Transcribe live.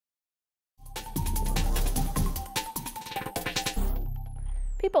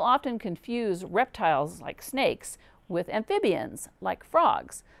People often confuse reptiles like snakes with amphibians like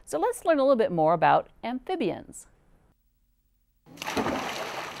frogs. So let's learn a little bit more about amphibians.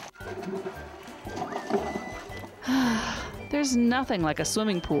 There's nothing like a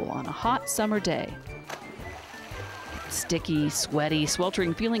swimming pool on a hot summer day. Sticky, sweaty,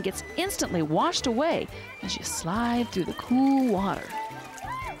 sweltering feeling gets instantly washed away as you slide through the cool water.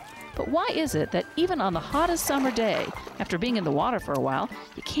 But why is it that even on the hottest summer day, after being in the water for a while,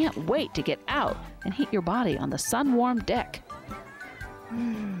 you can't wait to get out and heat your body on the sun-warmed deck?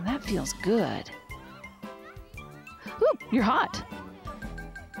 That feels good. Ooh, you're hot.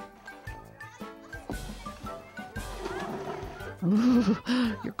 Ooh,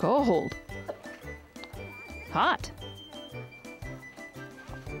 you're cold. Hot.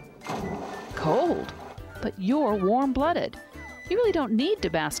 Cold. But you're warm-blooded. You really don't need to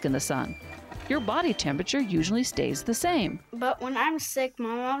bask in the sun. Your body temperature usually stays the same. But when I'm sick,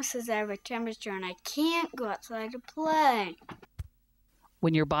 my mom says I have a temperature and I can't go outside to play.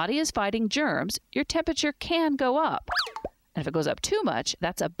 When your body is fighting germs, your temperature can go up. And if it goes up too much,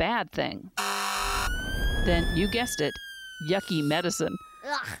 that's a bad thing. Then, you guessed it, yucky medicine.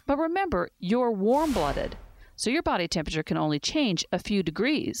 Ugh. But remember, you're warm-blooded, so your body temperature can only change a few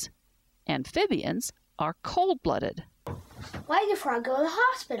degrees. Amphibians are cold-blooded. Why did the frog go to the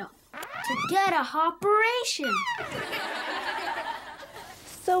hospital? To get a operation.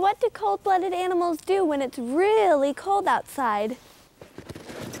 So what do cold-blooded animals do when it's really cold outside?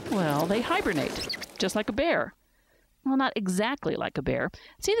 Well, they hibernate, just like a bear. Well, not exactly like a bear.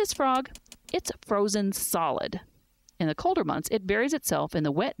 See this frog? It's frozen solid. In the colder months, it buries itself in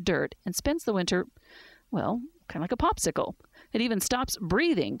the wet dirt and spends the winter, well, kind of like a popsicle. It even stops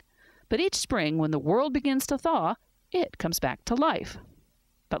breathing. But each spring, when the world begins to thaw, it comes back to life.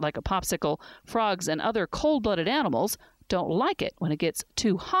 But like a popsicle, frogs and other cold-blooded animals don't like it when it gets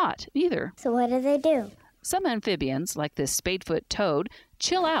too hot either. So what do? Some amphibians, like this spadefoot toad,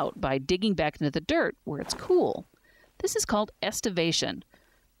 chill out by digging back into the dirt where it's cool. This is called estivation.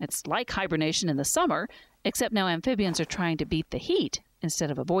 It's like hibernation in the summer, except now amphibians are trying to beat the heat instead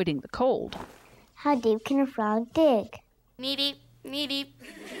of avoiding the cold. How deep can a frog dig? Knee deep, knee deep.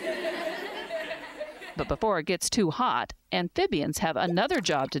 But before it gets too hot, amphibians have another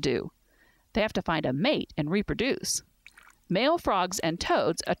job to do. They have to find a mate and reproduce. Male frogs and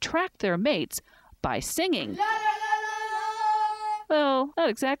toads attract their mates by singing. La, la, la, la, la. Well, not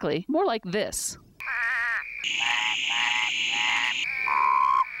exactly. More like this.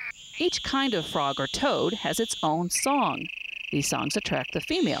 Each kind of frog or toad has its own song. These songs attract the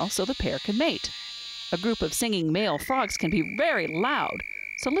female so the pair can mate. A group of singing male frogs can be very loud,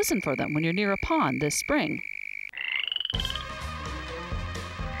 so listen for them when you're near a pond this spring.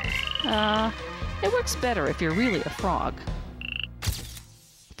 It works better if you're really a frog.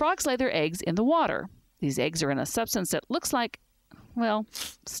 Frogs lay their eggs in the water. These eggs are in a substance that looks like, well,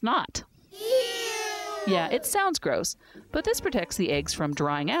 snot. Yeah, it sounds gross, but this protects the eggs from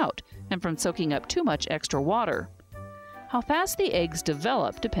drying out and from soaking up too much extra water. How fast the eggs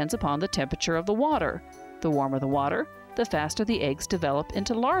develop depends upon the temperature of the water. The warmer the water, the faster the eggs develop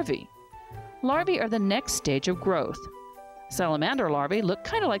into larvae. Larvae are the next stage of growth. Salamander larvae look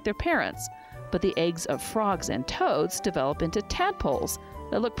kind of like their parents, but the eggs of frogs and toads develop into tadpoles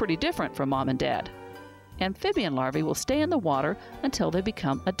that look pretty different from mom and dad. Amphibian larvae will stay in the water until they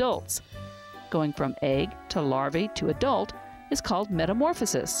become adults. Going from egg to larvae to adult is called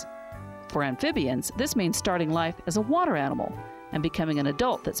metamorphosis. For amphibians, this means starting life as a water animal and becoming an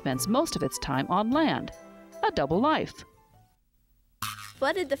adult that spends most of its time on land. A double life.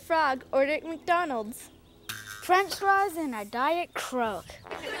 What did the frog order at McDonald's? French fries and a Diet Coke.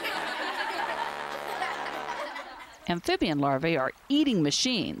 Amphibian larvae are eating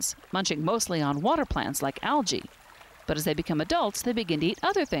machines, munching mostly on water plants like algae. But as they become adults, they begin to eat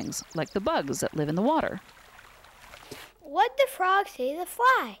other things, like the bugs that live in the water. What'd the frog say to the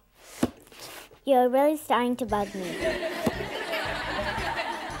fly? You're really starting to bug me.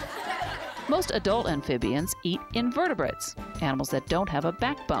 Most adult amphibians eat invertebrates, animals that don't have a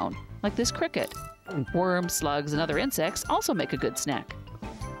backbone, like this cricket. Worms, slugs, and other insects also make a good snack.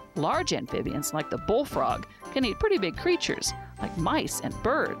 Large amphibians, like the bullfrog, can eat pretty big creatures, like mice and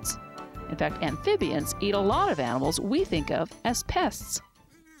birds. In fact, amphibians eat a lot of animals we think of as pests.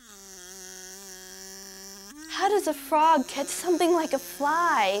 How does a frog catch something like a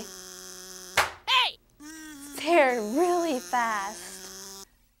fly? Hey! They're really fast.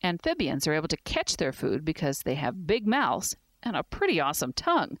 Amphibians are able to catch their food because they have big mouths and a pretty awesome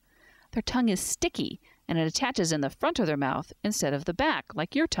tongue. Their tongue is sticky, and it attaches in the front of their mouth instead of the back,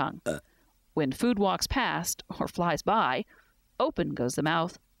 like your tongue. When food walks past or flies by, open goes the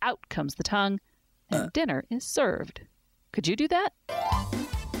mouth, out comes the tongue, and dinner is served. Could you do that?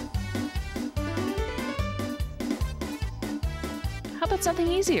 How about something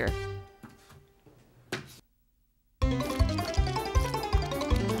easier?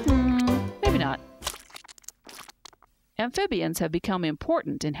 Maybe not. Amphibians have become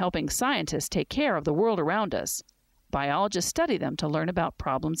important in helping scientists take care of the world around us. Biologists study them to learn about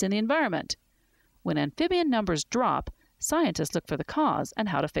problems in the environment. When amphibian numbers drop, scientists look for the cause and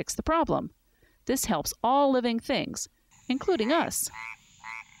how to fix the problem. This helps all living things, including us.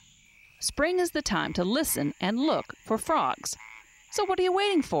 Spring is the time to listen and look for frogs. So what are you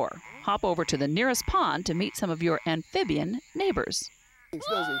waiting for? Hop over to the nearest pond to meet some of your amphibian neighbors. Get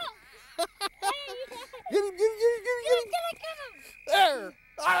him! Get him! There!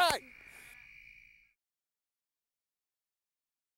 All right!